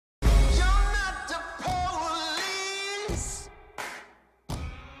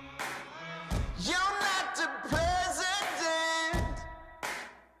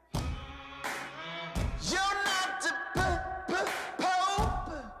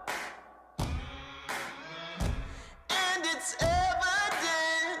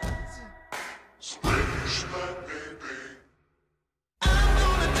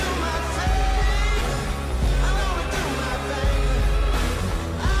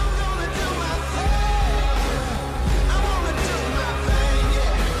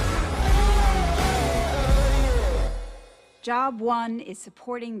Job 1 is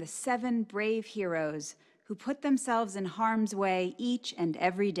supporting the 7 brave heroes who put themselves in harm's way each and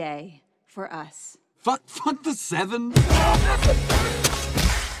every day for us. Fuck the 7?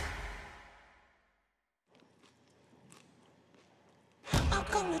 I'm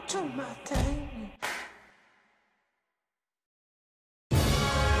gonna do my thing.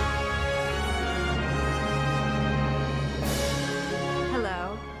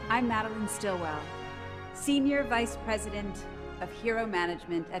 Hello, I'm Madeline Stillwell, Senior Vice President of Hero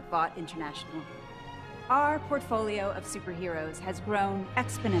Management at Vought International. Our portfolio of superheroes has grown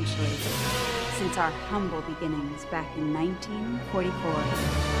exponentially since our humble beginnings back in 1944.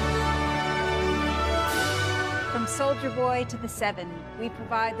 From Soldier Boy to the 7, we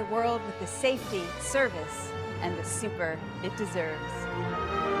provide the world with the safety, service, and the super it deserves.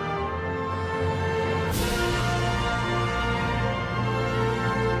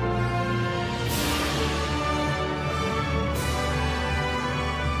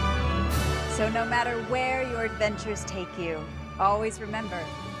 So no matter where your adventures take you, always remember,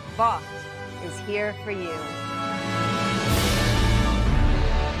 Vought is here for you.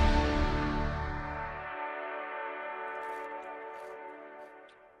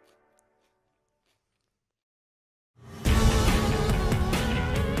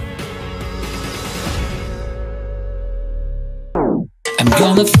 I'm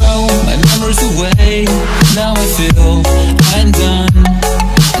gonna throw my memories away. Now I feel I'm done,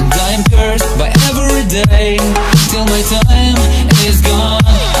 and I am cursed by every day till my time is gone.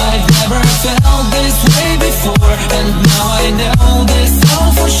 I've never felt this way before, and